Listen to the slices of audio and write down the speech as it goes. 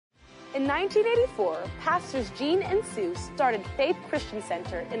In 1984, Pastors Gene and Sue started Faith Christian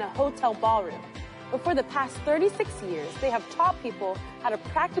Center in a hotel ballroom. But for the past 36 years, they have taught people how to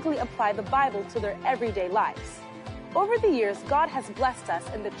practically apply the Bible to their everyday lives. Over the years, God has blessed us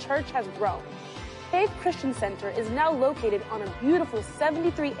and the church has grown. Faith Christian Center is now located on a beautiful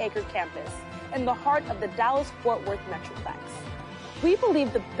 73-acre campus in the heart of the Dallas-Fort Worth Metroplex. We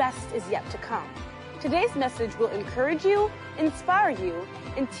believe the best is yet to come. Today's message will encourage you, inspire you,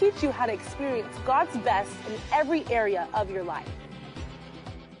 and teach you how to experience God's best in every area of your life.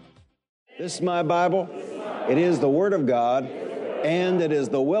 This is my Bible. It is the Word of God, and it is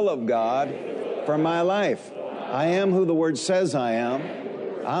the will of God for my life. I am who the Word says I am.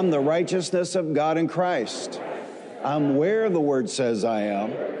 I'm the righteousness of God in Christ. I'm where the Word says I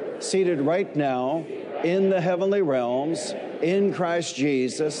am, seated right now in the heavenly realms, in Christ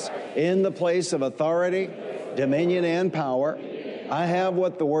Jesus, in the place of authority, dominion, and power. I have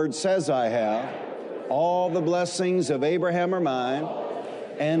what the Word says I have. All the blessings of Abraham are mine,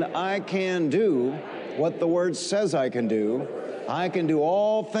 and I can do what the Word says I can do. I can do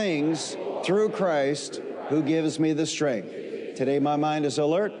all things through Christ who gives me the strength. Today my mind is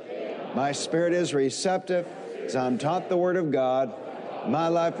alert. My spirit is receptive. As I'm taught the Word of God, my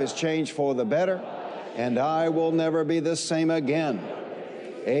life is changed for the better, and I will never be the same again.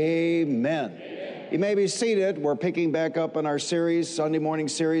 Amen. You may be seated. We're picking back up in our series, Sunday morning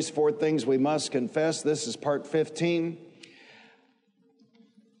series, 4 Things We Must Confess. This is part 15.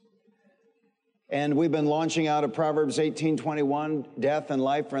 And we've been launching out of Proverbs 18:21, death and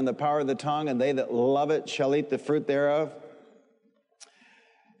life are in the power of the tongue, and they that love it shall eat the fruit thereof.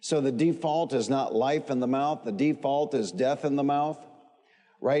 So the default is not life in the mouth. The default is death in the mouth.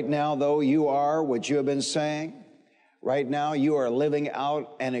 Right now, though, you are what you have been saying. Right now, you are living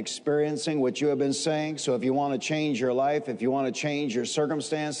out and experiencing what you have been saying. So if you want to change your life, if you want to change your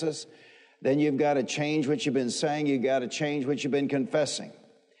circumstances, then you've got to change what you've been saying. You've got to change what you've been confessing.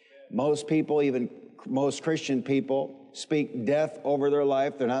 Most people, even most Christian people, speak death over their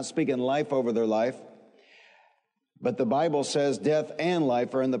life. They're not speaking life over their life. But the Bible says death and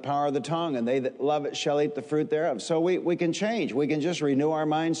life are in the power of the tongue, and they that love it shall eat the fruit thereof. So we can change. We can just renew our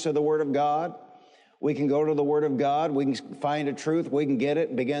minds to the Word of God. We can go to the Word of God. We can find a truth. We can get it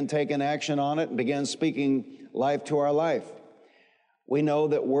and begin taking action on it and begin speaking life to our life. We know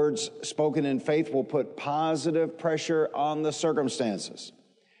that words spoken in faith will put positive pressure on the circumstances.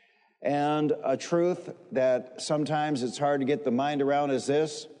 And a truth that sometimes it's hard to get the mind around is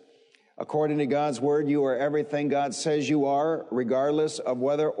this. According to God's Word, you are everything God says you are, regardless of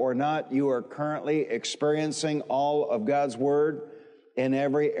whether or not you are currently experiencing all of God's Word in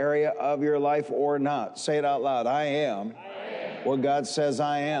every area of your life or not. Say it out loud. I am what God says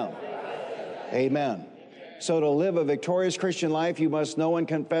I am. Amen. So to live a victorious Christian life, you must know and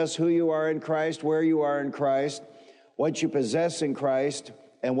confess who you are in Christ, where you are in Christ, what you possess in Christ,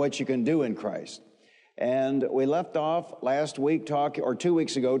 and what you can do in Christ. And we left off last week, 2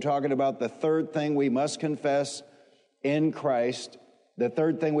 weeks ago, talking about the third thing we must confess in Christ. The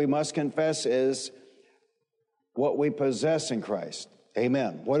third thing we must confess is what we possess in Christ.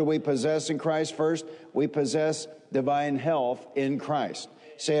 Amen. What do we possess in Christ? First, we possess divine health in Christ.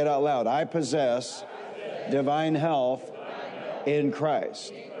 Say it out loud. I possess divine health in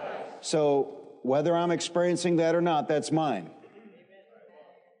Christ. So whether I'm experiencing that or not, that's mine.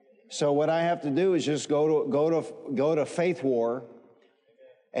 So what I have to do is just go to faith war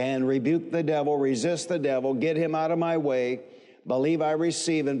and rebuke the devil, resist the devil, get him out of my way, believe I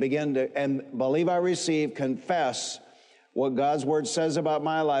receive confess what God's Word says about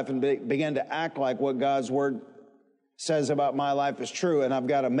my life, and begin to act like what God's Word says about my life is true, and I've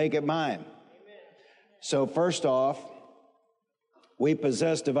got to make it mine. Amen. So first off, we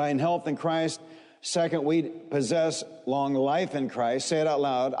possess divine health in Christ. Second, we possess long life in Christ. Say it out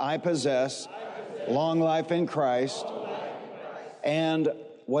loud. I possess long life in Christ. And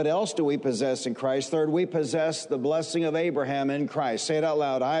what else do we possess in Christ? Third, we possess the blessing of Abraham in Christ. Say it out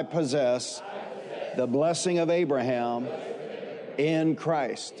loud. I possess the blessing of Abraham in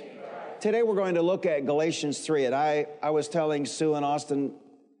Christ. Today we're going to look at Galatians 3. And I was telling Sue and Austin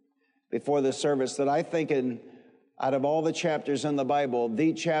before the service that I think out of all the chapters in the Bible,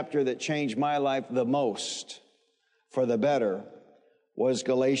 the chapter that changed my life the most for the better was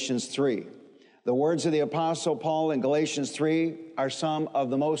Galatians 3. The words of the Apostle Paul in Galatians 3 are some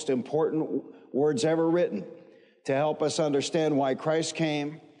of the most important words ever written to help us understand why Christ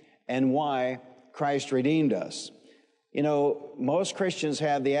came and why Christ redeemed us. You know, most Christians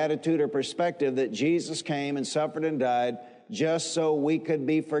have the attitude or perspective that Jesus came and suffered and died just so we could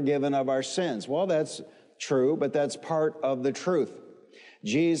be forgiven of our sins. Well, that's true, but that's part of the truth.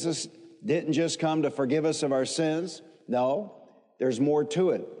 Jesus didn't just come to forgive us of our sins. No, there's more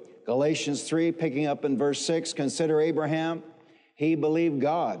to it. Galatians 3, picking up in verse 6, consider Abraham. He believed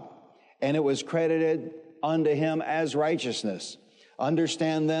God, and it was credited unto him as righteousness.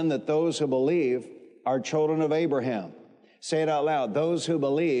 Understand then that those who believe are children of Abraham. Say it out loud. Those who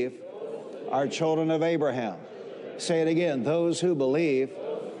believe are children of Abraham. Say it again. Those who believe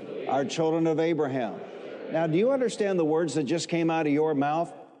are children of Abraham. Now, do you understand the words that just came out of your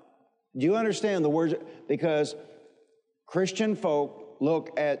mouth? Do you understand the words? Because Christian folk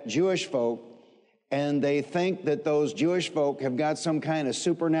look at Jewish folk and they think that those Jewish folk have got some kind of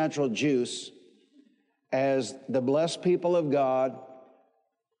supernatural juice as the blessed people of God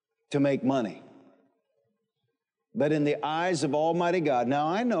to make money. But in the eyes of Almighty God, now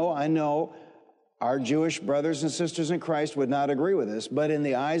I know our Jewish brothers and sisters in Christ would not agree with this, but in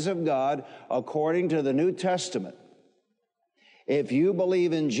the eyes of God, according to the New Testament, if you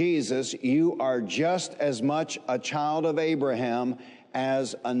believe in Jesus, you are just as much a child of Abraham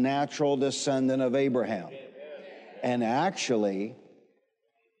as a natural descendant of Abraham. And actually,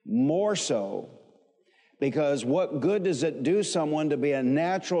 more so, because what good does it do someone to be a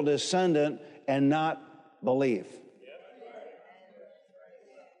natural descendant and not believe?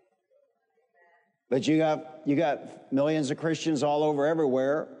 But you got millions of Christians all over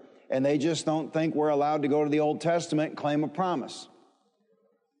everywhere, and they just don't think we're allowed to go to the Old Testament and claim a promise.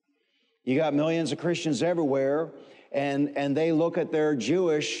 You got millions of Christians everywhere, and they look at their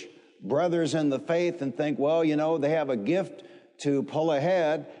Jewish brothers in the faith and think, well, you know, they have a gift to pull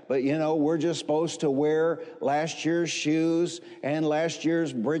ahead, but, you know, we're just supposed to wear last year's shoes and last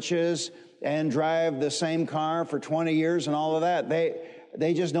year's breeches and drive the same car for 20 years and all of that.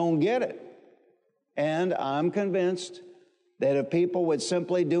 They just don't get it. And I'm convinced that if people would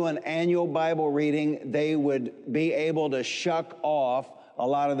simply do an annual Bible reading, they would be able to shuck off a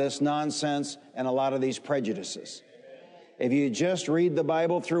lot of this nonsense and a lot of these prejudices. If you just read the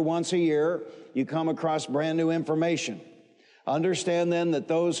Bible through once a year, you come across brand new information. Understand then that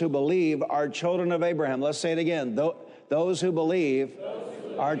those who believe are children of Abraham. Let's say it again. Those who believe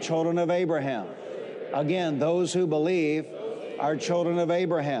are children of Abraham. Again, those who believe are children of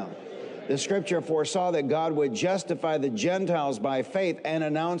Abraham. The scripture foresaw that God would justify the Gentiles by faith and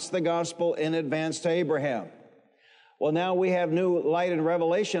announce the gospel in advance to Abraham. Well, now we have new light and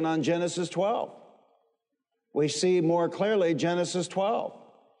revelation on Genesis 12. We see more clearly Genesis 12.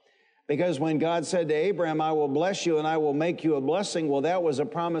 Because when God said to Abraham, I will bless you and I will make you a blessing, well, that was a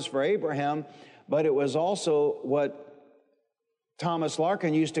promise for Abraham, but it was also what Thomas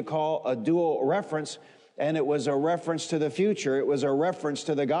Larkin used to call a dual reference, and it was a reference to the future. It was a reference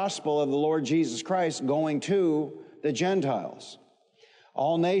to the gospel of the Lord Jesus Christ going to the Gentiles.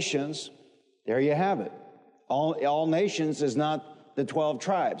 All nations, there you have it. All nations is not the 12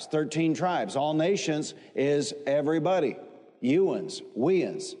 tribes, 13 tribes. All nations is everybody. Youans,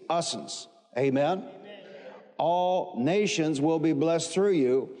 weans, us'ns. Amen? All nations will be blessed through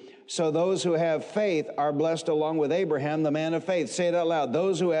you. So those who have faith are blessed along with Abraham, the man of faith. Say it out loud.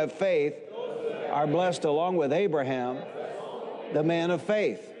 Those who have faith are blessed along with Abraham, the man of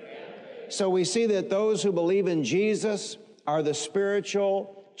faith. So we see that those who believe in Jesus are the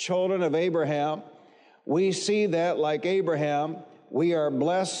spiritual children of Abraham. We see that, like Abraham, we are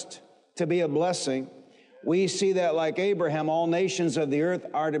blessed to be a blessing. We see that, like Abraham, all nations of the earth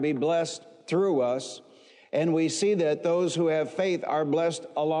are to be blessed through us. And we see that those who have faith are blessed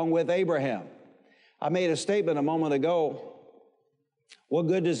along with Abraham. I made a statement a moment ago. What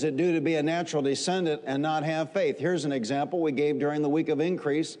good does it do to be a natural descendant and not have faith? Here's an example we gave during the week of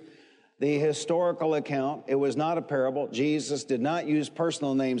increase. The historical account, it was not a parable. Jesus did not use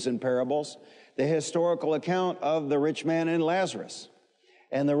personal names in parables. The historical account of the rich man and Lazarus.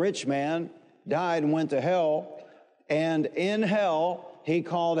 And the rich man died and went to hell, and in hell he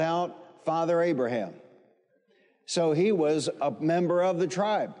called out Father Abraham. So he was a member of the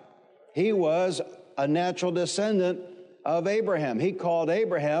tribe. He was a natural descendant of Abraham. He called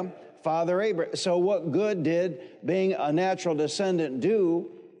Abraham Father Abraham. So what good did being a natural descendant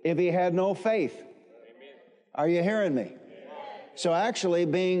do if he had no faith? Amen. Are you hearing me? Amen. So actually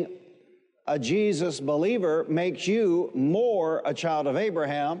being a Jesus believer makes you more a child of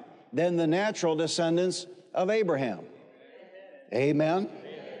Abraham than the natural descendants of Abraham. Amen. Amen.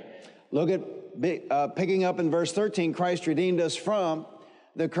 Look at picking up in verse 13, Christ redeemed us from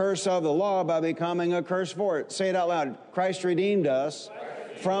the curse of the law by becoming a curse for it. Say it out loud. Christ redeemed us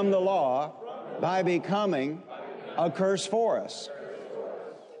from the law by becoming a curse for us.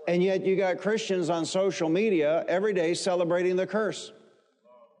 And yet you got Christians on social media every day celebrating the curse.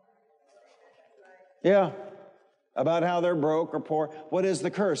 Yeah. about how they're broke or poor. What is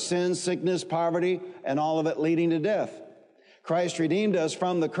the curse? Sin, sickness, poverty, and all of it leading to death. Christ redeemed us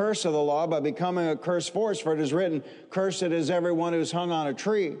from the curse of the law by becoming a curse for us, for it is written, cursed is everyone who's hung on a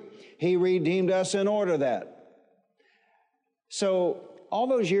tree. He redeemed us in order that. So all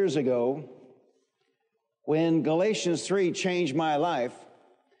those years ago, when Galatians 3 changed my life,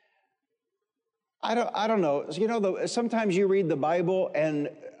 I don't know. You know, sometimes you read the Bible and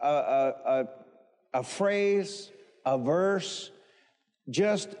a phrase, a verse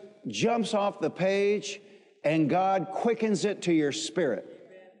just jumps off the page and God quickens it to your spirit.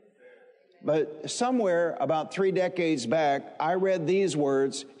 But somewhere about 3 decades back, I read these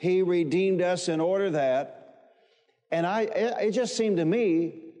words, He redeemed us in order that, and it just seemed to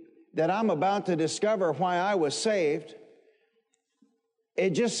me that I'm about to discover why I was saved.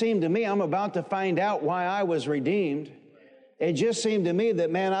 It just seemed to me I'm about to find out why I was redeemed. It just seemed to me that,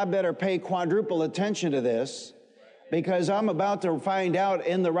 man, I better pay quadruple attention to this, because I'm about to find out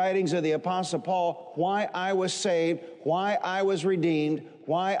in the writings of the Apostle Paul why I was saved, why I was redeemed,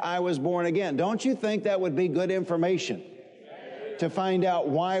 why I was born again. Don't you think that would be good information to find out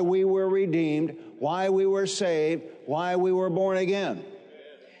why we were redeemed, why we were saved, why we were born again?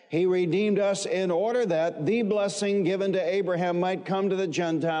 He redeemed us in order that the blessing given to Abraham might come to the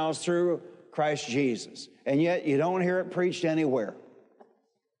Gentiles through Christ Jesus. And yet you don't hear it preached anywhere.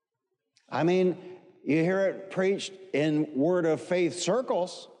 I mean, you hear it preached in word of faith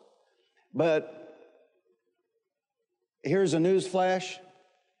circles, but here's a news flash.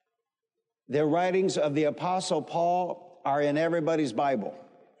 The writings of the Apostle Paul are in everybody's Bible.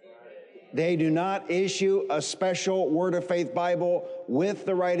 They do not issue a special Word of Faith Bible with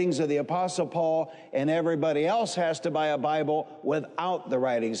the writings of the Apostle Paul, and everybody else has to buy a Bible without the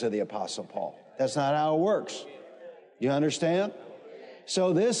writings of the Apostle Paul. That's not how it works. You understand?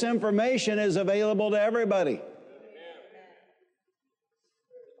 So this information is available to everybody.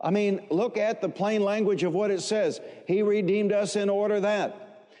 I mean, look at the plain language of what it says. He redeemed us in order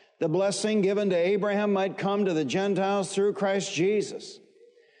that the blessing given to Abraham might come to the Gentiles through Christ Jesus.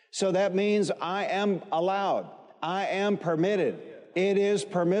 So that means I am allowed, I am permitted, it is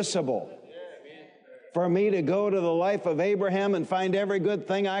permissible for me to go to the life of Abraham and find every good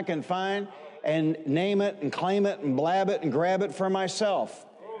thing I can find and name it and claim it and blab it and grab it for myself.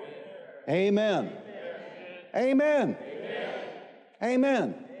 Amen. Amen.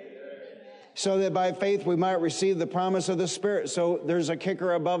 Amen. So that by faith we might receive the promise of the Spirit. So there's a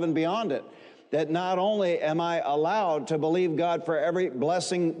kicker above and beyond it. That not only am I allowed to believe God for every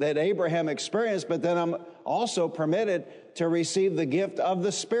blessing that Abraham experienced, but then I'm also permitted to receive the gift of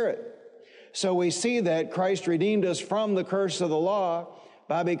the Spirit. So we see that Christ redeemed us from the curse of the law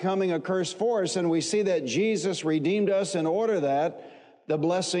by becoming a curse for us, and we see that Jesus redeemed us in order that the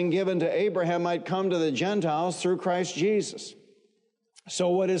blessing given to Abraham might come to the Gentiles through Christ Jesus. So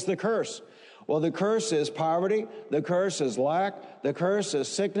what is the curse? Well, the curse is poverty, the curse is lack, the curse is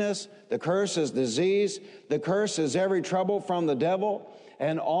sickness, the curse is disease, the curse is every trouble from the devil,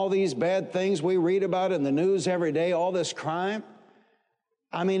 and all these bad things we read about in the news every day, all this crime.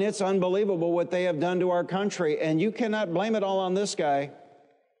 I mean, it's unbelievable what they have done to our country, and you cannot blame it all on this guy.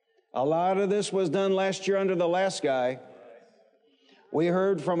 A lot of this was done last year under the last guy. We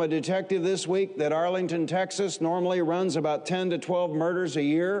heard from a detective this week that Arlington, Texas normally runs about 10 to 12 murders a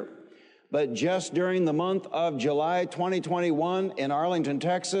year. But just during the month of July 2021 in Arlington,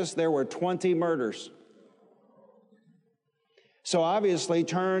 Texas, there were 20 murders. So obviously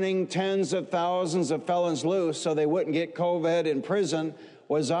turning tens of thousands of felons loose so they wouldn't get COVID in prison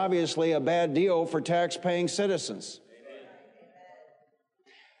was obviously a bad deal for tax-paying citizens.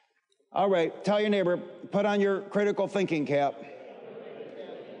 All right, tell your neighbor, put on your critical thinking cap.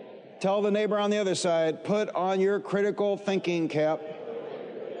 Tell the neighbor on the other side, put on your critical thinking cap.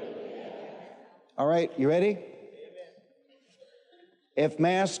 All right, you ready? If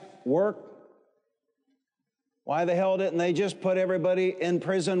masks work, why the hell didn't they just put everybody in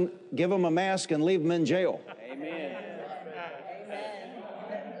prison, give them a mask, and leave them in jail? Amen.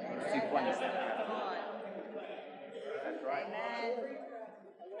 That's right.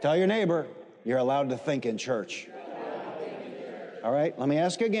 Tell your neighbor, you're allowed to think in church. All right, let me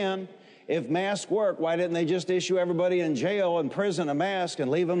ask again. If masks work, why didn't they just issue everybody in jail and prison a mask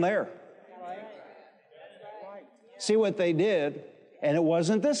and leave them there? See what they did, and it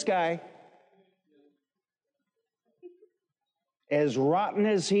wasn't this guy. As rotten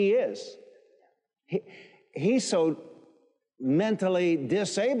as he is, he's so mentally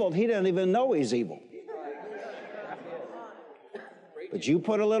disabled, he doesn't even know he's evil. But you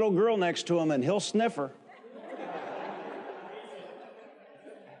put a little girl next to him and he'll sniff her.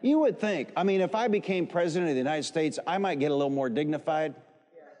 You would think, I mean, if I became president of the United States, I might get a little more dignified.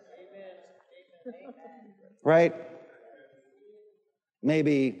 Right?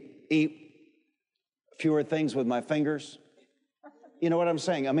 Maybe eat fewer things with my fingers. You know what I'm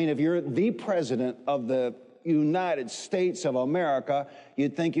saying? I mean, if you're the president of the United States of America,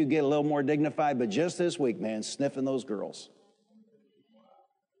 you'd think you'd get a little more dignified, but just this week, man, sniffing those girls.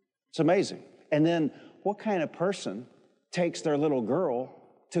 It's amazing. And then what kind of person takes their little girl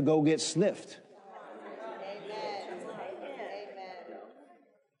to go get sniffed?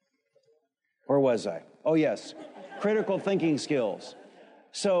 Where was I? Oh, yes. Critical thinking skills.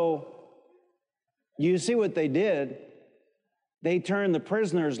 So, you see what they did? They turned the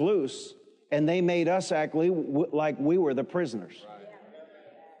prisoners loose, and they made us act like we were the prisoners.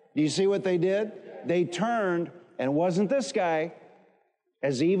 Do you see what they did? They turned, and wasn't this guy,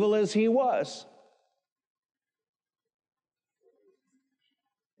 as evil as he was,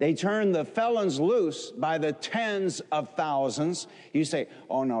 they turned the felons loose by the tens of thousands. You say,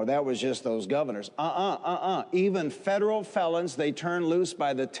 oh no, that was just those governors. Even federal felons, they turned loose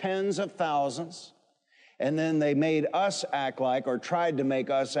by the tens of thousands. And then they made us act like, or tried to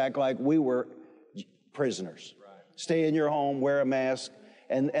make us act like we were prisoners. Right. Stay in your home, wear a mask.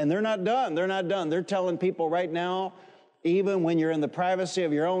 And they're not done. They're not done. They're telling people right now, even when you're in the privacy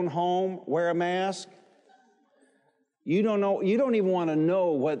of your own home, wear a mask. You don't know, you don't even want to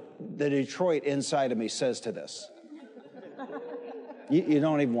know what the Detroit inside of me says to this. You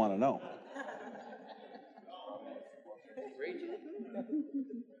don't even want to know.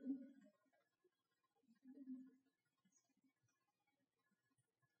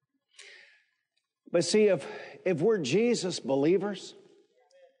 But see, if we're Jesus believers,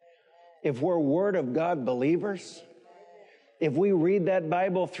 if we're Word of God believers, if we read that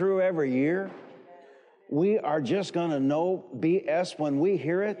Bible through every year, we are just going to know BS when we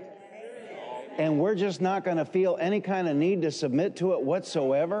hear it, and we're just not going to feel any kind of need to submit to it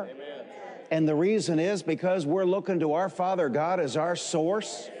whatsoever. Amen. And the reason is because we're looking to our Father God as our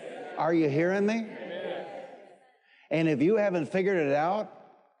source. Are you hearing me? Amen. And if you haven't figured it out,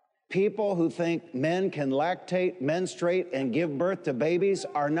 people who think men can lactate, menstruate, and give birth to babies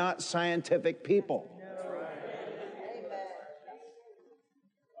are not scientific people.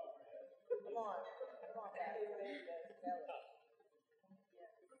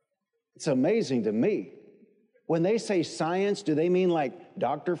 It's amazing to me. When they say science, do they mean like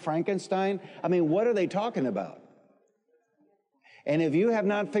Dr. Frankenstein? I mean, what are they talking about? And if you have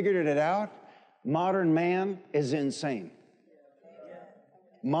not figured it out, modern man is insane.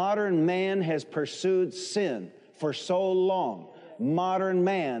 Modern man has pursued sin for so long. Modern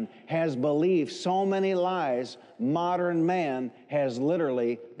man has believed so many lies. Modern man has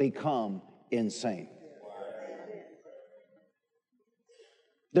literally become insane.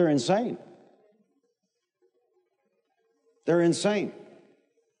 They're insane. They're insane.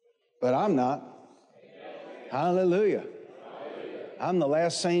 But I'm not. Hallelujah. I'm the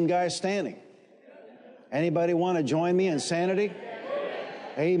last sane guy standing. Anybody want to join me in sanity?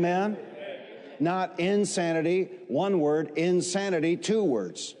 Amen. Not insanity, one word, insanity, two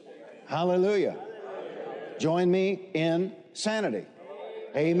words. Hallelujah. Join me in sanity.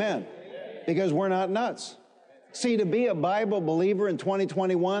 Amen. Because we're not nuts. See, to be a Bible believer in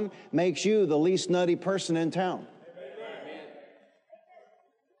 2021 makes you the least nutty person in town.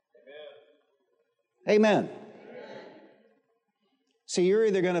 Amen. See, you're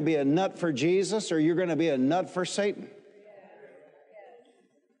either going to be a nut for Jesus or you're going to be a nut for Satan.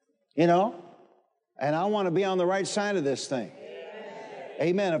 You know? And I want to be on the right side of this thing.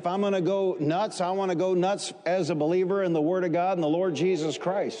 Amen. If I'm going to go nuts, I want to go nuts as a believer in the Word of God and the Lord Jesus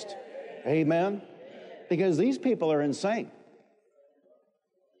Christ. Amen. Because these people are insane.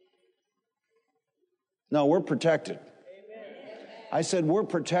 No, we're protected. I said we're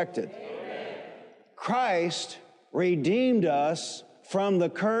protected. Christ redeemed us from the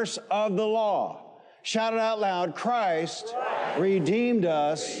curse of the law. Shout it out loud. Christ redeemed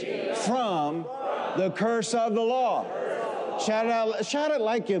us from the curse of the law. Shout it out. Shout it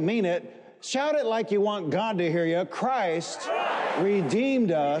like you mean it. Shout it like you want God to hear you. Christ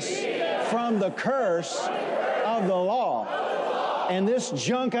redeemed us from the curse of the law. And this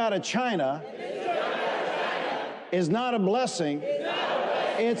junk out of China is not a blessing.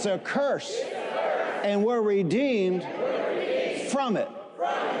 It's a curse. And we're redeemed from it.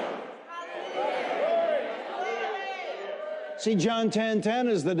 See, John 10:10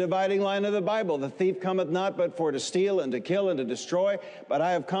 is the dividing line of the Bible. The thief cometh not but for to steal and to kill and to destroy. But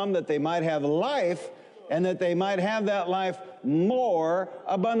I have come that they might have life, and that they might have that life more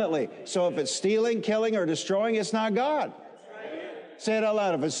abundantly. So if it's stealing, killing, or destroying, it's not God. Say it out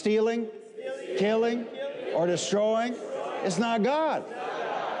loud. If it's stealing, killing, or destroying, it's not God.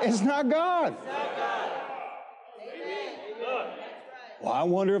 It's not God. Well, I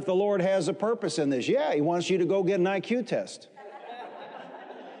wonder if the Lord has a purpose in this. Yeah, He wants you to go get an IQ test.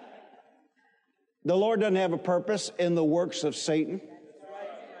 The Lord doesn't have a purpose in the works of Satan.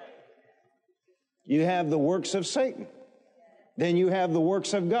 You have the works of Satan. Then you have the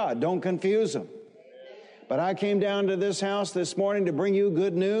works of God. Don't confuse them. But I came down to this house this morning to bring you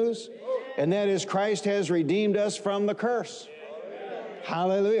good news, and that is Christ has redeemed us from the curse.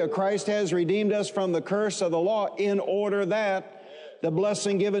 Hallelujah. Christ has redeemed us from the curse of the law in order that the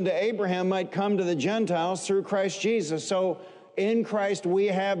blessing given to Abraham might come to the Gentiles through Christ Jesus. So in Christ we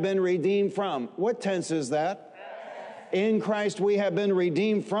have been redeemed from. What tense is that? In Christ we have been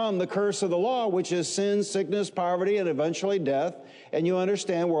redeemed from the curse of the law, which is sin, sickness, poverty, and eventually death. And you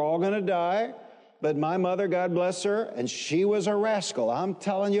understand we're all going to die. But my mother, God bless her, and she was a rascal. I'm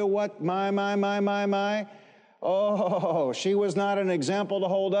telling you what, my. Oh, she was not an example to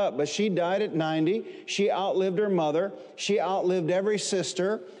hold up, but she died at 90. She outlived her mother. She outlived every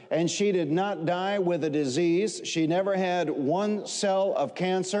sister, and she did not die with a disease. She never had one cell of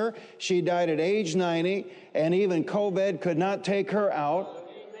cancer. She died at age 90, and even COVID could not take her out.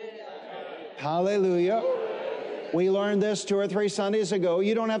 Hallelujah. We learned this 2 or 3 Sundays ago.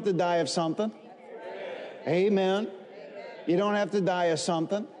 You don't have to die of something. Amen. You don't have to die of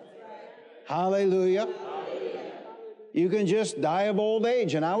something. Hallelujah. You can just die of old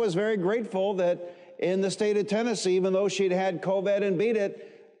age. And I was very grateful that in the state of Tennessee, even though she'd had COVID and beat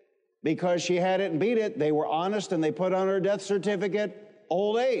it, because she had it and beat it, they were honest and they put on her death certificate,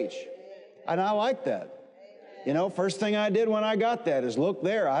 old age. And I like that. You know, first thing I did when I got that is look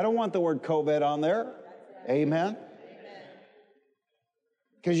there. I don't want the word COVID on there. Amen.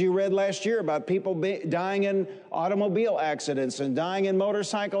 Because you read last year about people dying in automobile accidents and dying in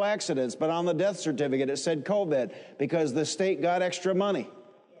motorcycle accidents, but on the death certificate it said COVID because the state got extra money.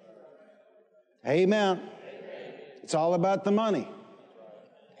 Amen. It's all about the money.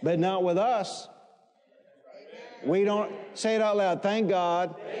 But not with us. We don't, say it out loud, thank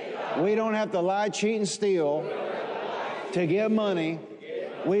God, we don't have to lie, cheat, and steal to give money.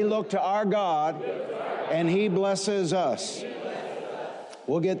 We look to our God, and He blesses us.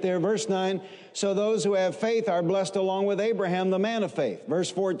 We'll get there. Verse 9, so those who have faith are blessed along with Abraham, the man of faith. Verse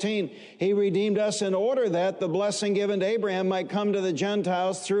 14, He redeemed us in order that the blessing given to Abraham might come to the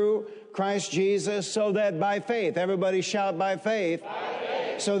Gentiles through Christ Jesus, so that by faith, everybody shout by faith,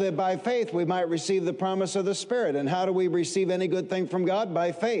 so that by faith we might receive the promise of the Spirit. And how do we receive any good thing from God?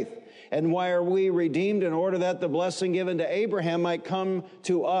 By faith. And why are we redeemed? In order that the blessing given to Abraham might come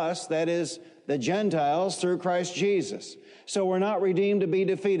to us, that is, the Gentiles, through Christ Jesus. So we're not redeemed to be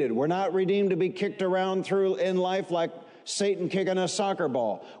defeated. We're not redeemed to be kicked around through in life like Satan kicking a soccer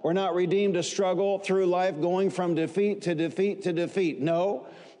ball. We're not redeemed to struggle through life going from defeat to defeat to defeat. No,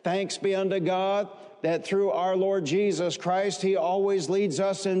 thanks be unto God that through our Lord Jesus Christ, He always leads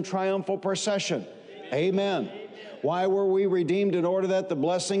us in triumphal procession. Amen. Why were we redeemed? In order that the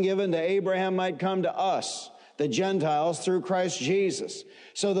blessing given to Abraham might come to us, the Gentiles, through Christ Jesus.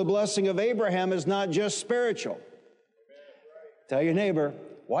 So the blessing of Abraham is not just spiritual. Tell your neighbor,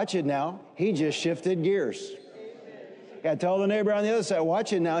 watch it now, he just shifted gears. Yeah, tell the neighbor on the other side,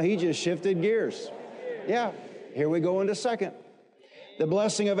 watch it now, he just shifted gears. Yeah, here we go into second. The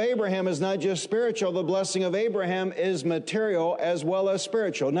blessing of Abraham is not just spiritual, the blessing of Abraham is material as well as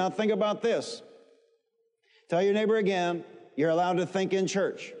spiritual. Now think about this. Tell your neighbor again, you're allowed to think in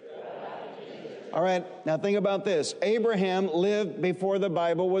church. All right, now think about this. Abraham lived before the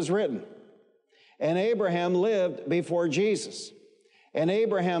Bible was written. And Abraham lived before Jesus. And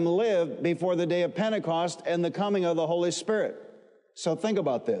Abraham lived before the day of Pentecost and the coming of the Holy Spirit. So think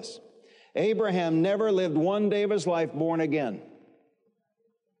about this. Abraham never lived one day of his life born again.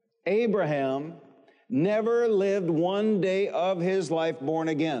 Abraham never lived one day of his life born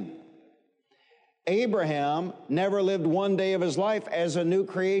again. Abraham never lived one day of his life as a new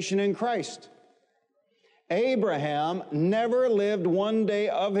creation in Christ. Abraham never lived one day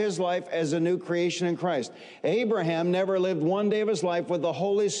of his life as a new creation in Christ. Abraham never lived one day of his life with the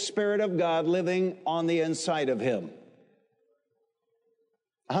Holy Spirit of God living on the inside of him.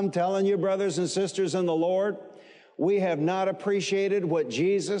 I'm telling you, brothers and sisters in the Lord, we have not appreciated what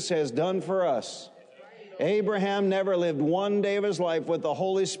Jesus has done for us. Abraham never lived one day of his life with the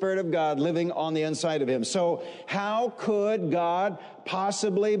Holy Spirit of God living on the inside of him. So how could God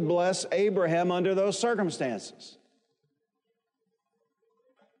possibly bless Abraham under those circumstances?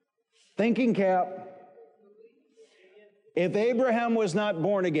 Thinking cap. If Abraham was not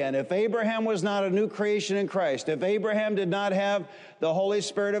born again, if Abraham was not a new creation in Christ, if Abraham did not have the Holy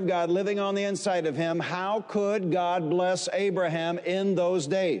Spirit of God living on the inside of him, how could God bless Abraham in those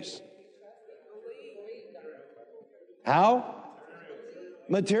days? How?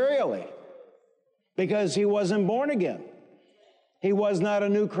 Materially. Because he wasn't born again. He was not a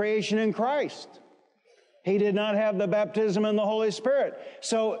new creation in Christ. He did not have the baptism in the Holy Spirit.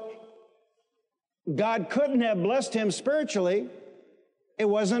 So God couldn't have blessed him spiritually. It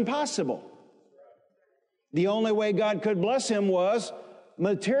wasn't possible. The only way God could bless him was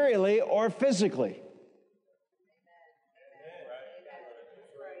materially or physically.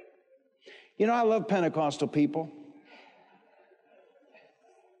 You know, I love Pentecostal people.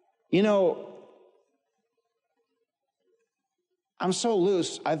 You know, I'm so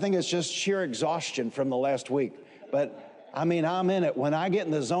loose, I think it's just sheer exhaustion from the last week. But I mean, I'm in it. When I get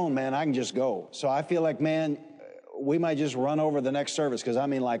in the zone, man, I can just go. So I feel like, man, we might just run over the next service because I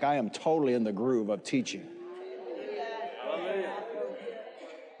mean, like, I am totally in the groove of teaching.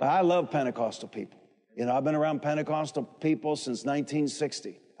 But I love Pentecostal people. You know, I've been around Pentecostal people since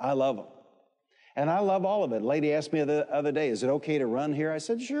 1960. I love them. And I love all of it. A lady asked me the other day, is it okay to run here? I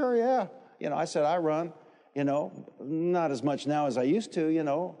said, sure, yeah. You know, I said, I run. You know, not as much now as I used to, you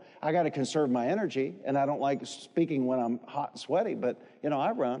know. I got to conserve my energy, and I don't like speaking when I'm hot and sweaty, but, you know,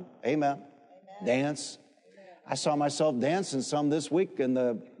 I run. Amen. Amen. Dance. Amen. I saw myself dancing some this week in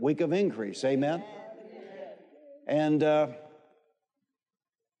the week of increase. Amen. Amen. And,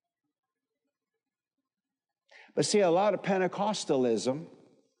 but see, a lot of Pentecostalism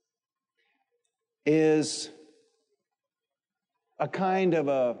is a kind of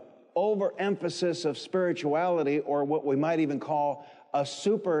a overemphasis of spirituality, or what we might even call a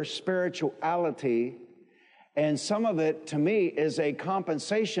super spirituality. And some of it, to me, is a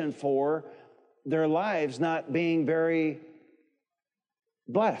compensation for their lives not being very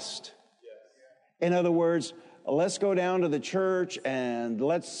blessed. In other words, let's go down to the church and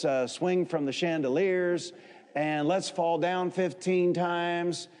let's swing from the chandeliers and let's fall down 15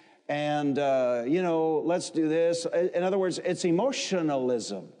 times and, you know, let's do this. In other words, it's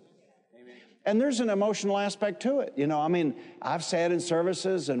emotionalism. And there's an emotional aspect to it. You know, I mean, I've sat in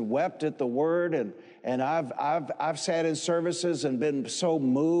services and wept at the word, and I've sat in services and been so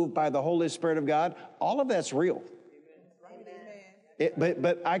moved by the Holy Spirit of God. All of that's real.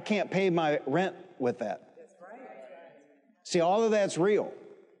 But I can't pay my rent with that. See, all of that's real,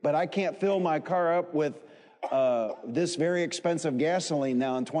 but I can't fill my car up with this very expensive gasoline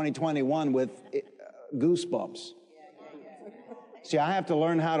now in 2021 with goosebumps. See, I have to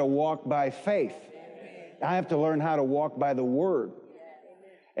learn how to walk by faith. I have to learn how to walk by the Word.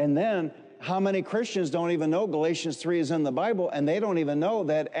 And then, how many Christians don't even know Galatians 3 is in the Bible, and they don't even know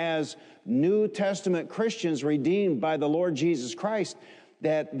that as New Testament Christians redeemed by the Lord Jesus Christ,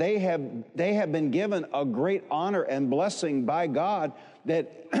 that they have been given a great honor and blessing by God,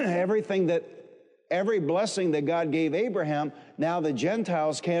 that every blessing that God gave Abraham, now the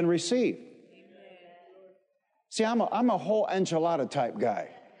Gentiles can receive. See, I'm a whole enchilada type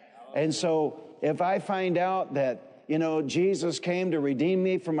guy. And so if I find out that, you know, Jesus came to redeem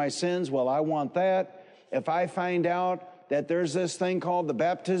me from my sins, well, I want that. If I find out that there's this thing called the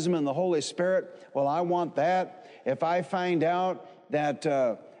baptism in the Holy Spirit, well, I want that. If I find out that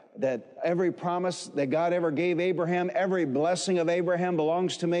every promise that God ever gave Abraham, every blessing of Abraham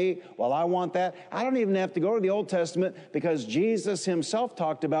belongs to me, well, I want that. I don't even have to go to the Old Testament because Jesus himself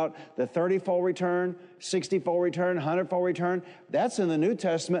talked about the 30-fold return, 60-fold return, 100-fold return. That's in the New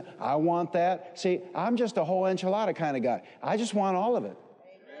Testament. I want that. See, I'm just a whole enchilada kind of guy. I just want all of it.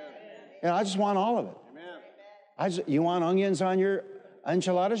 Amen. You know, I just want all of it. Amen. You want onions on your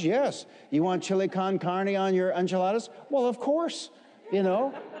enchiladas? Yes. You want chili con carne on your enchiladas? Well, of course. You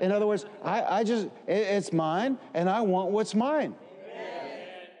know, in other words, it's mine, and I want what's mine. Amen.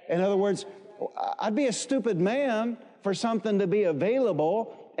 In other words, I'd be a stupid man for something to be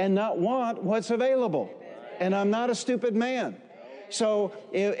available and not want what's available. Amen. And I'm not a stupid man. So,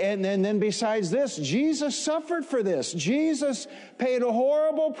 and then besides this, Jesus suffered for this. Jesus paid a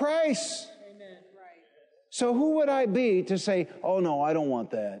horrible price. Amen. So who would I be to say, oh, no, I don't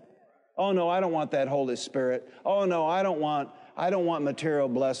want that. Oh, no, I don't want that Holy Spirit. Oh, no, I don't want material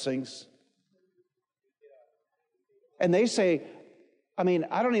blessings. And they say, I mean,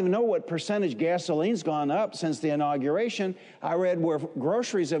 I don't even know what percentage gasoline's gone up since the inauguration. I read where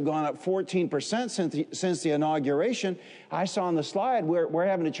groceries have gone up 14% since the inauguration. I saw on the slide we're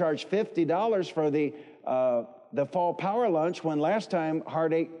having to charge $50 for the fall power lunch when last time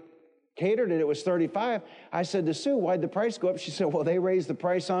Heartache catered it was $35. I said to Sue, why'd the price go up? She said, well, they raised the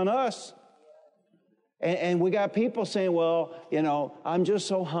price on us. And we got people saying, well, you know, I'm just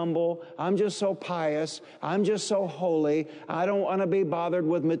so humble. I'm just so pious. I'm just so holy. I don't want to be bothered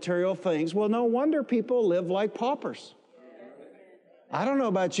with material things. Well, no wonder people live like paupers. I don't know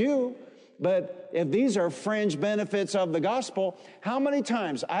about you, but if these are fringe benefits of the gospel, how many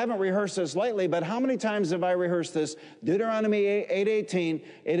times, I haven't rehearsed this lately, but how many times have I rehearsed this? Deuteronomy 8:18,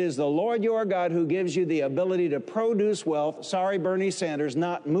 it is the Lord your God who gives you the ability to produce wealth. Sorry, Bernie Sanders,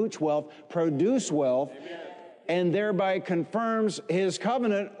 not mooch wealth, produce wealth. Amen. And thereby confirms his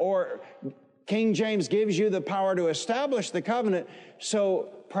covenant, or King James gives you the power to establish the covenant. So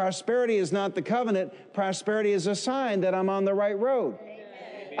prosperity is not the covenant. Prosperity is a sign that I'm on the right road.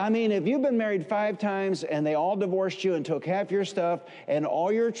 I mean, if you've been married 5 times and they all divorced you and took half your stuff and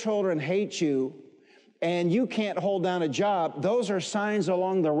all your children hate you and you can't hold down a job, those are signs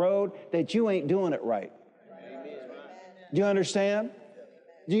along the road that you ain't doing it right. Do you understand?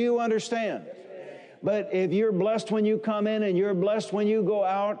 Do you understand? But if you're blessed when you come in and you're blessed when you go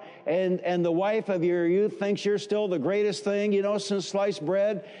out, and the wife of your youth thinks you're still the greatest thing, you know, since sliced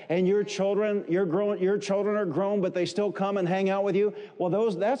bread, and your children are grown, but they still come and hang out with you,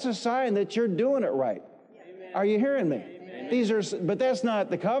 well, that's a sign that you're doing it right. Amen. Are you hearing me? But that's not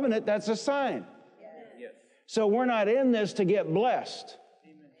the covenant, that's a sign. Yes. So we're not in this to get blessed.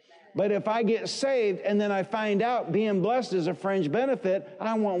 Amen. But if I get saved and then I find out being blessed is a fringe benefit,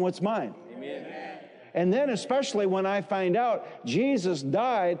 I want what's mine. Amen. And then especially when I find out Jesus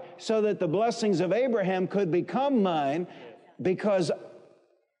died so that the blessings of Abraham could become mine, because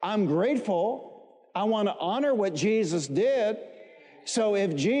I'm grateful. I want to honor what Jesus did. So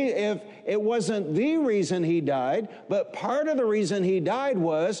if it wasn't the reason he died, but part of the reason he died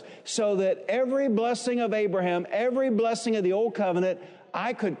was so that every blessing of Abraham, every blessing of the old covenant,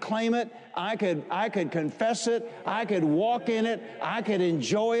 I could claim it, I could confess it, I could walk in it, I could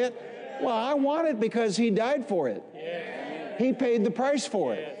enjoy it. Well, I want it because he died for it. Yeah. He paid the price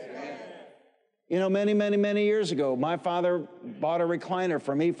for it. Yeah. You know, many years ago, my father bought a recliner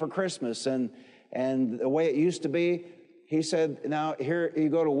for me for Christmas, and the way it used to be, he said, now here you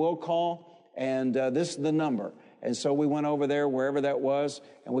go to will call, and this is the number. And so we went over there, wherever that was,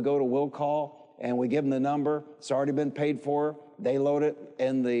 and we go to will call, and we give them the number. It's already been paid for. They load it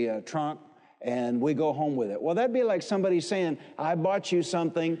in the trunk, and we go home with it. Well, that'd be like somebody saying, I bought you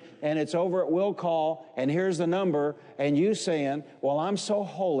something, and it's over at will call, and here's the number, and you saying, well, I'm so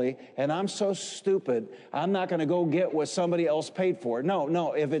holy, and I'm so stupid, I'm not going to go get what somebody else paid for.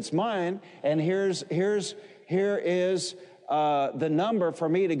 No, if it's mine, and here is the number for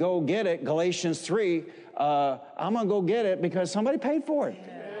me to go get it, Galatians 3, I'm going to go get it because somebody paid for it.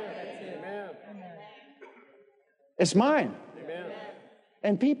 Amen. It's mine. Amen.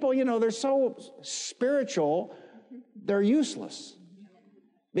 And people, you know, they're so spiritual, they're useless.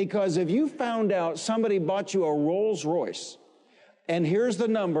 Because if you found out somebody bought you a Rolls Royce, and here's the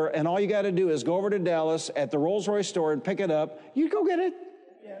number, and all you got to do is go over to Dallas at the Rolls Royce store and pick it up, you go get it.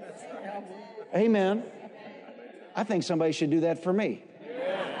 Yes. Amen. I think somebody should do that for me.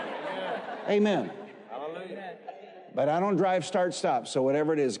 Yeah. Amen. Hallelujah. But I don't drive start-stop, so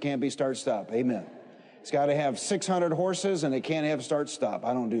whatever it is, it can't be start-stop. Amen. It's got to have 600 horses, and it can't have start-stop.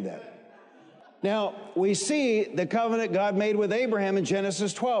 I don't do that. Now, we see the covenant God made with Abraham in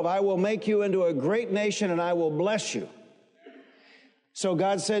Genesis 12. I will make you into a great nation, and I will bless you. So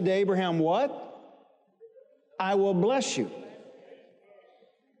God said to Abraham, what? I will bless you.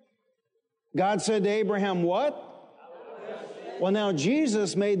 God said to Abraham, what? Well, now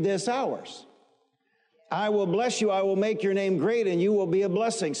Jesus made this ours. I will bless you. I will make your name great, and you will be a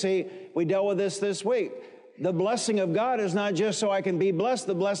blessing. See, we dealt with this week. The blessing of God is not just so I can be blessed.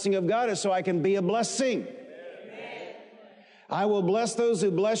 The blessing of God is so I can be a blessing. Amen. I will bless those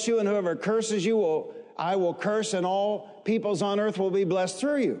who bless you, and whoever curses you, I will curse, and all peoples on earth will be blessed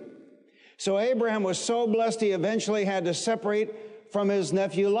through you. So Abraham was so blessed, he eventually had to separate from his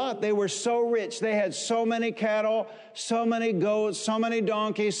nephew Lot. They were so rich. They had so many cattle, so many goats, so many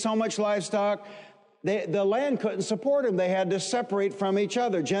donkeys, so much livestock. The land couldn't support him. They had to separate from each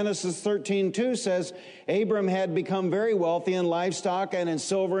other. Genesis 13:2 says, Abram had become very wealthy in livestock and in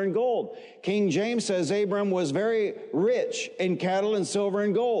silver and gold. King James says Abram was very rich in cattle and silver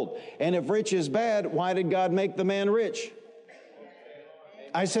and gold. And if rich is bad, why did God make the man rich?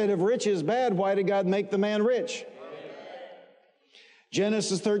 I said, if rich is bad, why did God make the man rich?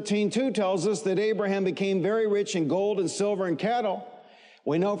 Genesis 13:2 tells us that Abraham became very rich in gold and silver and cattle.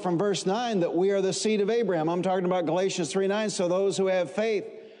 We know from verse 9 that we are the seed of Abraham. I'm talking about Galatians 3:9. So those who have faith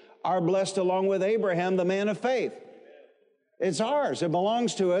are blessed along with Abraham, the man of faith. It's ours. It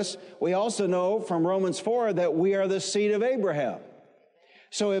belongs to us. We also know from Romans 4 that we are the seed of Abraham.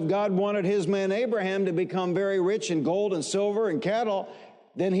 So if God wanted his man Abraham to become very rich in gold and silver and cattle,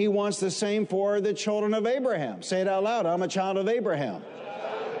 then he wants the same for the children of Abraham. Say it out loud. I'm a child of Abraham.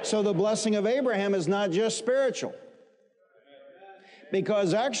 So the blessing of Abraham is not just spiritual.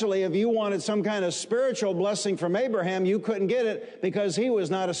 Because actually, if you wanted some kind of spiritual blessing from Abraham, you couldn't get it because he was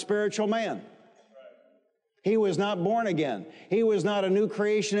not a spiritual man. He was not born again. He was not a new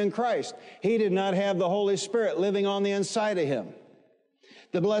creation in Christ. He did not have the Holy Spirit living on the inside of him.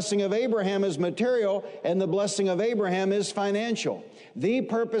 The blessing of Abraham is material, and the blessing of Abraham is financial. The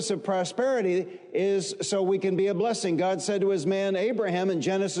purpose of prosperity is so we can be a blessing. God said to his man Abraham in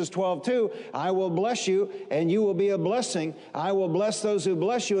Genesis 12:2, I will bless you, and you will be a blessing. I will bless those who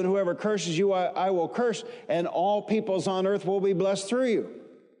bless you, and whoever curses you, I will curse, and all peoples on earth will be blessed through you.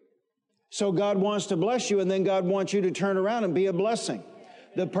 So God wants to bless you, and then God wants you to turn around and be a blessing.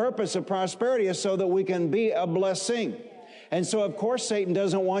 The purpose of prosperity is so that we can be a blessing. And so, of course, Satan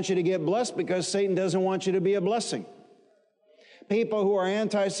doesn't want you to get blessed because Satan doesn't want you to be a blessing. People who are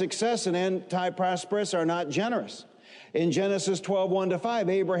anti-success and anti-prosperous are not generous. In Genesis 12:1-5,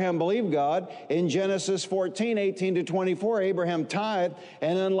 Abraham believed God. In Genesis 14:18-24, Abraham tithed.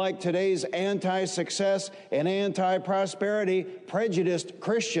 And unlike today's anti-success and anti-prosperity prejudiced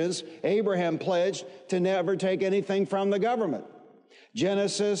Christians, Abraham pledged to never take anything from the government.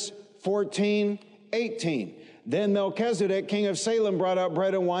 Genesis 14:18. Then Melchizedek, king of Salem, brought out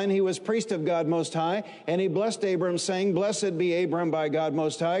bread and wine. He was priest of God Most High, and he blessed Abram, saying, Blessed be Abram by God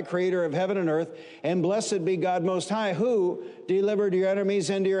Most High, creator of heaven and earth, and blessed be God Most High, who delivered your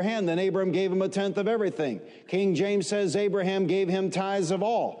enemies into your hand. Then Abram gave him a tenth of everything. King James says Abraham gave him tithes of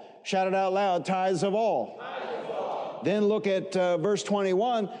all. Shout it out loud, tithes of all. Then look at verse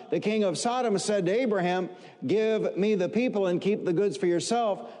 21. The king of Sodom said to Abraham, Give me the people and keep the goods for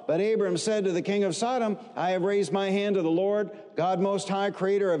yourself. But Abraham said to the king of Sodom, I have raised my hand to the Lord, God Most High,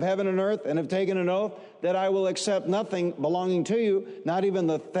 creator of heaven and earth, and have taken an oath that I will accept nothing belonging to you, not even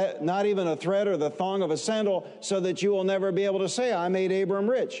a thread or the thong of a sandal, so that you will never be able to say, I made Abram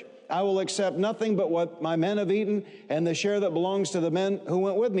rich. I will accept nothing but what my men have eaten and the share that belongs to the men who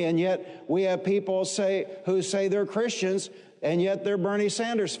went with me. And yet we have people who say they're Christians, and yet they're Bernie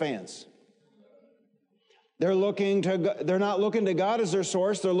Sanders fans. They're not looking to God as their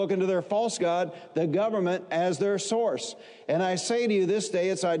source. They're looking to their false god, the government, as their source. And I say to you this day,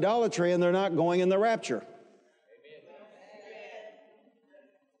 it's idolatry, and they're not going in the rapture.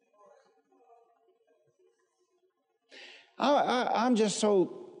 I'm just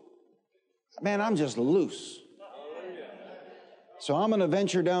loose. So I'm going to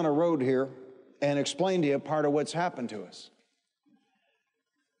venture down a road here and explain to you part of what's happened to us.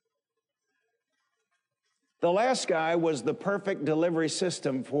 The last guy was the perfect delivery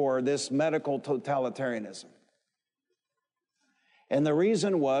system for this medical totalitarianism. And the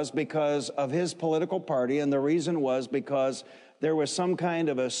reason was because of his political party, and the reason was because there was some kind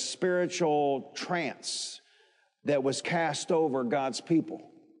of a spiritual trance that was cast over God's people.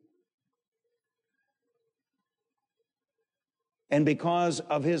 And because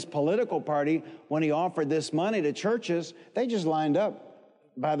of his political party, when he offered this money to churches, they just lined up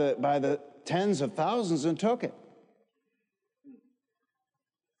by the tens of thousands and took it.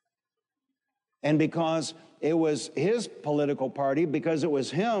 And because it was his political party, because it was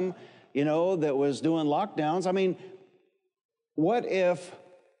him, that was doing lockdowns. I mean, what if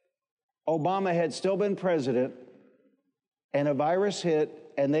Obama had still been president and a virus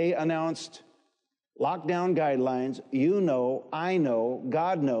hit and they announced lockdown guidelines? I know,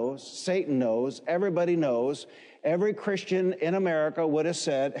 God knows, Satan knows, everybody knows. Every Christian in America would have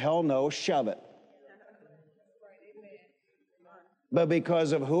said, hell no, shove it. But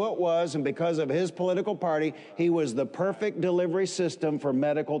because of who it was and because of his political party, he was the perfect delivery system for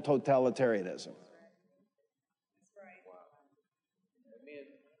medical totalitarianism.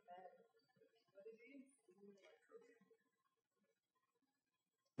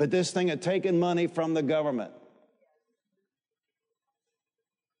 But this thing had taken money from the government.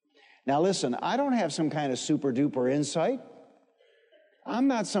 Now listen, I don't have some kind of super duper insight. I'm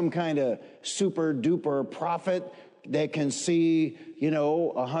not some kind of super duper prophet that can see,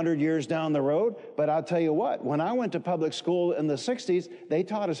 100 years down the road. But I'll tell you what, when I went to public school in the 60s, they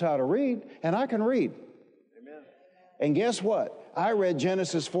taught us how to read, and I can read. Amen. And guess what? I read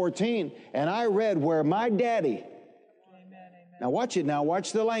Genesis 14, and I read where my daddy, now watch it now,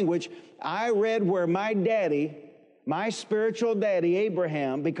 watch the language. I read where my daddy, my spiritual daddy,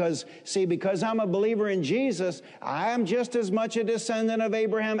 Abraham, because I'm a believer in Jesus, I'm just as much a descendant of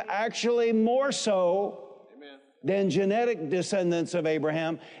Abraham, actually more so than genetic descendants of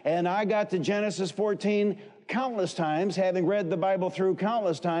Abraham. And I got to Genesis 14 countless times, having read the Bible through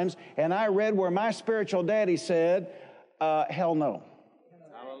countless times, and I read where my spiritual daddy said, hell no.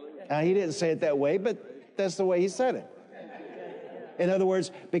 Now, he didn't say it that way, but that's the way he said it. In other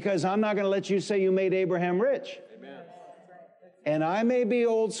words, because I'm not going to let you say you made Abraham rich. And I may be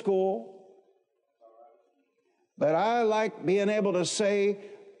old school, but I like being able to say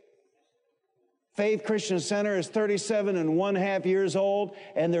Faith Christian Center is 37 and 1/2 years old,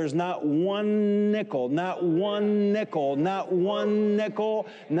 and there's not one nickel, not one nickel, not one nickel,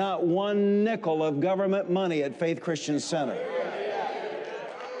 not one nickel of government money at Faith Christian Center.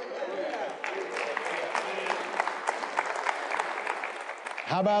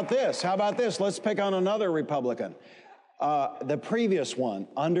 How about this? How about this? Let's pick on another Republican. The previous one,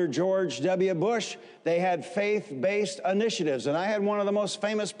 under George W. Bush, they had faith-based initiatives. And I had one of the most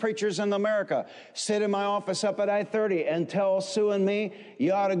famous preachers in America sit in my office up at I-30 and tell Sue and me,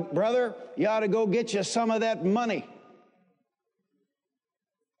 brother, you ought to go get you some of that money.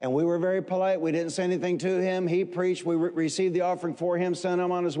 And we were very polite. We didn't say anything to him. He preached. We received the offering for him, sent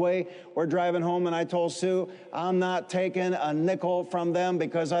him on his way. We're driving home, and I told Sue, I'm not taking a nickel from them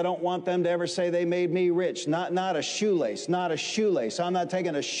because I don't want them to ever say they made me rich. Not a shoelace, not a shoelace. I'm not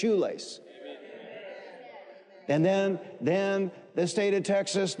taking a shoelace. And then the state of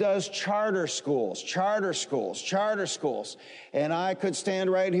Texas does charter schools. And I could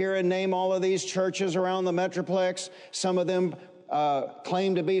stand right here and name all of these churches around the Metroplex. Some of them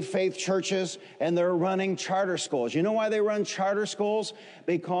claim to be faith churches, and they're running charter schools. You know why they run charter schools?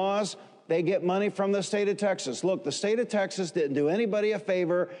 Because they get money from the state of Texas. Look, the state of Texas didn't do anybody a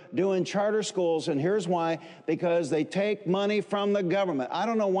favor doing charter schools, and here's why. Because they take money from the government. I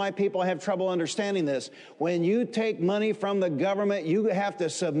don't know why people have trouble understanding this. When you take money from the government, you have to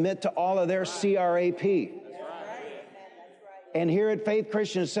submit to all of their CRAP. And here at Faith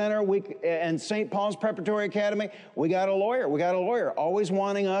Christian Center and St. Paul's Preparatory Academy, we got a lawyer always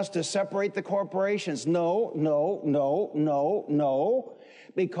wanting us to separate the corporations. No.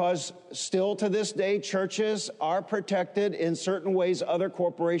 Because still to this day, churches are protected in certain ways other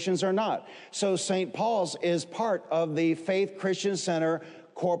corporations are not. So St. Paul's is part of the Faith Christian Center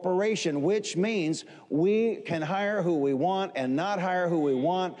corporation, which means we can hire who we want and not hire who we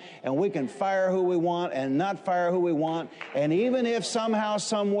want, and we can fire who we want and not fire who we want. And even if somehow,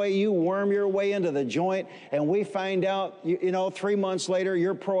 some way you worm your way into the joint and we find out, 3 months later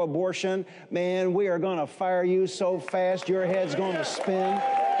you're pro-abortion, man, we are going to fire you so fast your head's going to spin.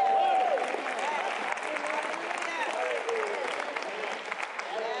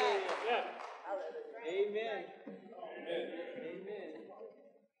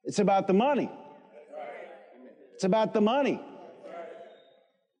 It's about the money. It's about the money.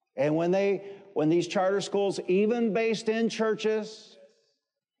 And when these charter schools, even based in churches,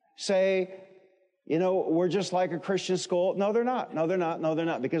 say, we're just like a Christian school. No, they're not. No, they're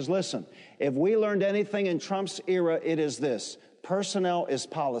not. Because listen, if we learned anything in Trump's era, it is this. Personnel is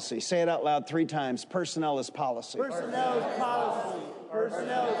policy. Say it out loud 3 times. Personnel is policy. Personnel is policy.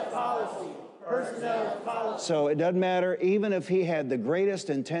 Personnel is policy. So it doesn't matter, even if he had the greatest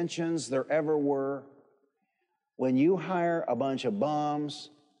intentions there ever were, when you hire a bunch of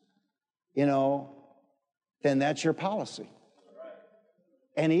bums, then that's your policy.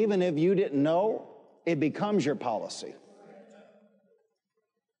 And even if you didn't know, it becomes your policy.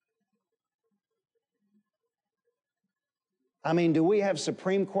 I mean, do we have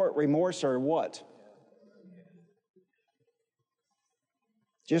Supreme Court remorse or what?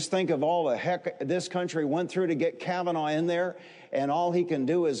 Just think of all the heck this country went through to get Kavanaugh in there, and all he can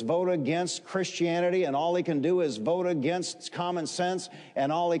do is vote against Christianity, and all he can do is vote against common sense, and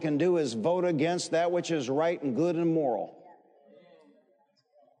all he can do is vote against that which is right and good and moral.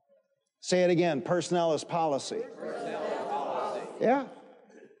 Say it again. Personnel is policy. Yeah.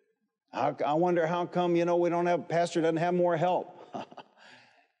 I wonder how come, we don't have, pastor doesn't have more help.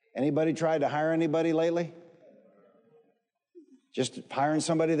 Anybody tried to hire anybody lately? Just hiring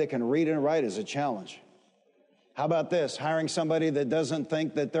somebody that can read and write is a challenge. How about this? Hiring somebody that doesn't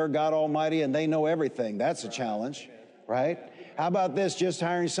think that they're God Almighty and they know everything. That's a challenge, right? How about this? Just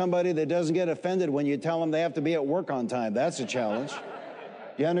hiring somebody that doesn't get offended when you tell them they have to be at work on time. That's a challenge.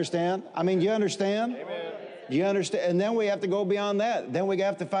 Do you understand? Do you understand? Amen. Do you understand? And then we have to go beyond that. Then we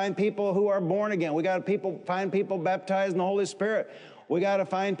have to find people who are born again. We got to find people baptized in the Holy Spirit. We got to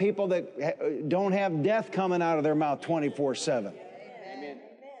find people that don't have death coming out of their mouth 24/7. Amen.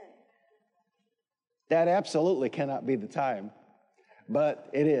 That absolutely cannot be the time, but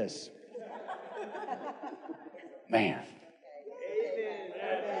it is. Man,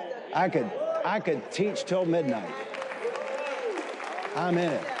 I could teach till midnight. I'm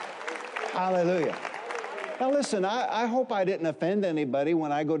in it. Hallelujah. Now listen, I hope I didn't offend anybody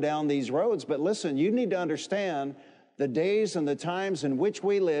when I go down these roads, but listen, you need to understand the days and the times in which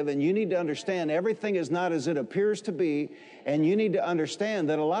we live, and you need to understand everything is not as it appears to be, and you need to understand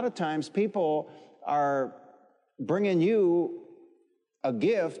that a lot of times people are bringing you a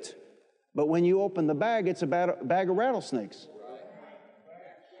gift, but when you open the bag, it's a bag of rattlesnakes.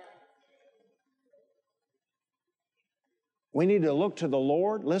 We need to look to the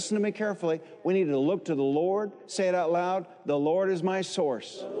Lord. Listen to me carefully. We need to look to the Lord. Say it out loud. The Lord is my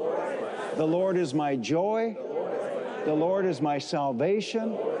source. The Lord is my joy. The Lord is my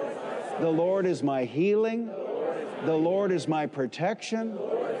salvation. The Lord is my healing. The Lord is my protection.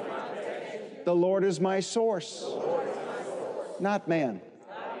 The Lord is my source. Not man.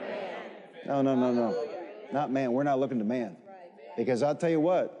 No. Not man. We're not looking to man. Because I'll tell you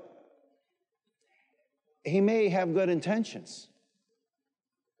what. He may have good intentions.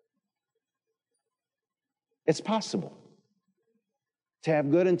 It's possible to have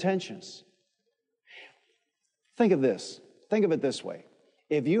good intentions. Think of this. Think of it this way.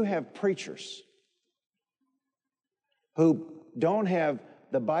 If you have preachers who don't have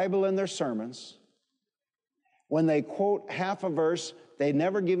the Bible in their sermons, when they quote half a verse, they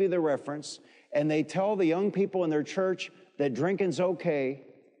never give you the reference, and they tell the young people in their church that drinking's okay,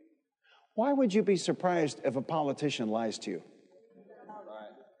 why would you be surprised if a politician lies to you?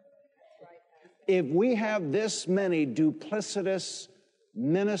 If we have this many duplicitous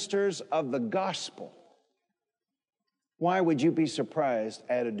ministers of the gospel, why would you be surprised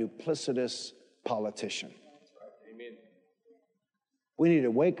at a duplicitous politician? Amen. We need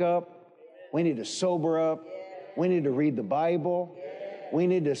to wake up. We need to sober up. We need to read the Bible. We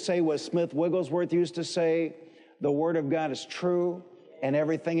need to say what Smith Wigglesworth used to say, the Word of God is true and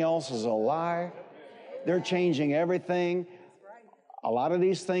everything else is a lie. They're changing everything. A lot of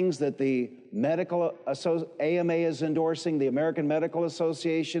these things that the AMA is endorsing, the American Medical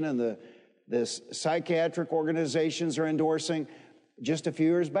Association and the psychiatric organizations are endorsing, just a few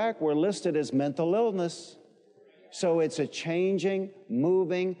years back were listed as mental illness. So it's a changing,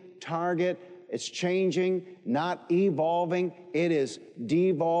 moving target. It's changing, not evolving. It is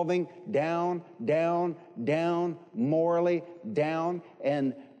devolving, down, down, down, morally down.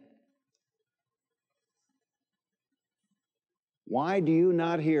 And why do you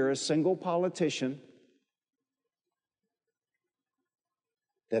not hear a single politician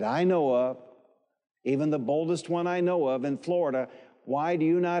that I know of, even the boldest one I know of in Florida, why do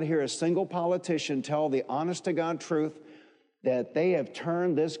you not hear a single politician tell the honest-to-God truth that they have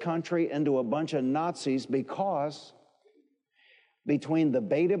turned this country into a bunch of Nazis because between the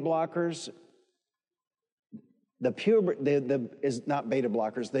beta blockers, the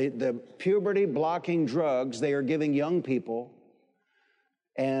puberty blocking drugs they are giving young people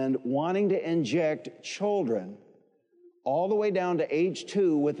and wanting to inject children all the way down to age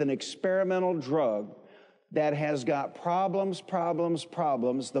 2 with an experimental drug that has got problems.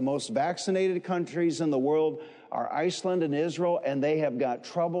 The most vaccinated countries in the world are Iceland and Israel, and they have got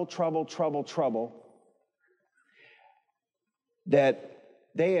trouble. That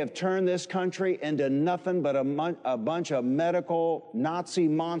they have turned this country into nothing but a bunch of medical Nazi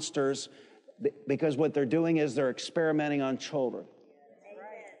monsters, because what they're doing is they're experimenting on children.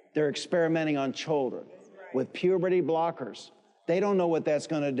 They're experimenting on children with puberty blockers. They don't know what that's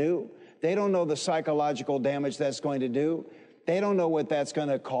going to do. They don't know the psychological damage that's going to do. They don't know what that's going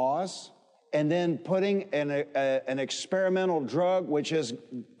to cause. And then putting an experimental drug, which is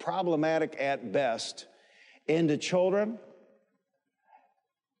problematic at best, into children.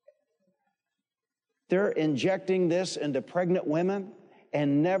 They're injecting this into pregnant women,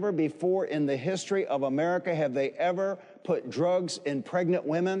 and never before in the history of America have they ever put drugs in pregnant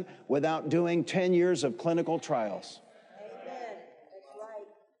women without doing 10 years of clinical trials. Amen. That's right.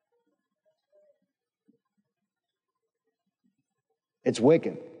 It's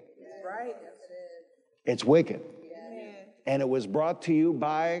wicked. That's right. It's wicked. Amen. And it was brought to you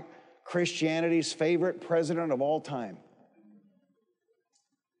by Christianity's favorite president of all time.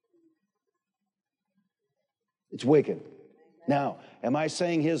 It's wicked. Now, am I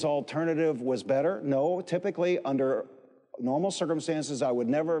saying his alternative was better? No. Typically, under normal circumstances, I would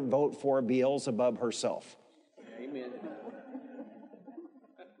never vote for Beelzebub herself. Amen.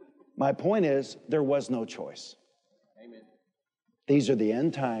 My point is, there was no choice. Amen. These are the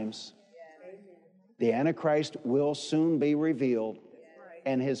end times. The Antichrist will soon be revealed,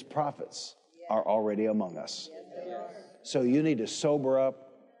 and his prophets are already among us. So you need to sober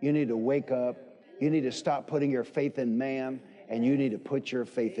up. You need to wake up. You need to stop putting your faith in man, and you need to put your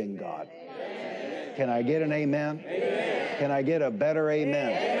faith in God. Amen. Can I get an amen? Amen. Can I get a better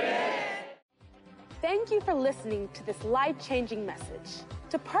amen? Amen. Thank you for listening to this life-changing message.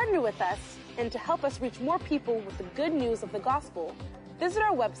 To partner with us and to help us reach more people with the good news of the gospel, visit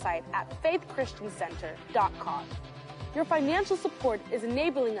our website at faithchristiancenter.com. Your financial support is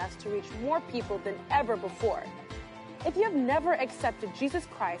enabling us to reach more people than ever before. If you have never accepted Jesus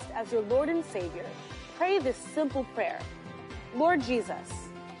Christ as your Lord and Savior, pray this simple prayer. Lord Jesus,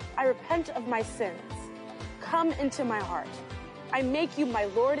 I repent of my sins. Come into my heart. I make you my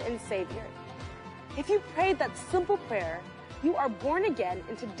Lord and Savior. If you prayed that simple prayer, you are born again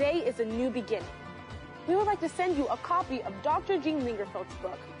and today is a new beginning. We would like to send you a copy of Dr. Gene Lingerfeld's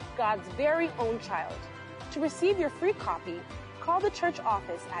book, God's Very Own Child. To receive your free copy, call the church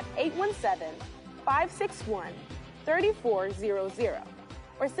office at 817-561-3400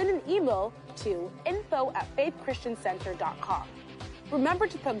 or send an email to info@faithchristiancenter.com. Remember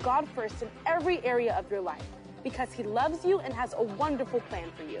to put God first in every area of your life because He loves you and has a wonderful plan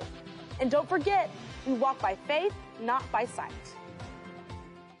for you. And don't forget, we walk by faith, not by sight.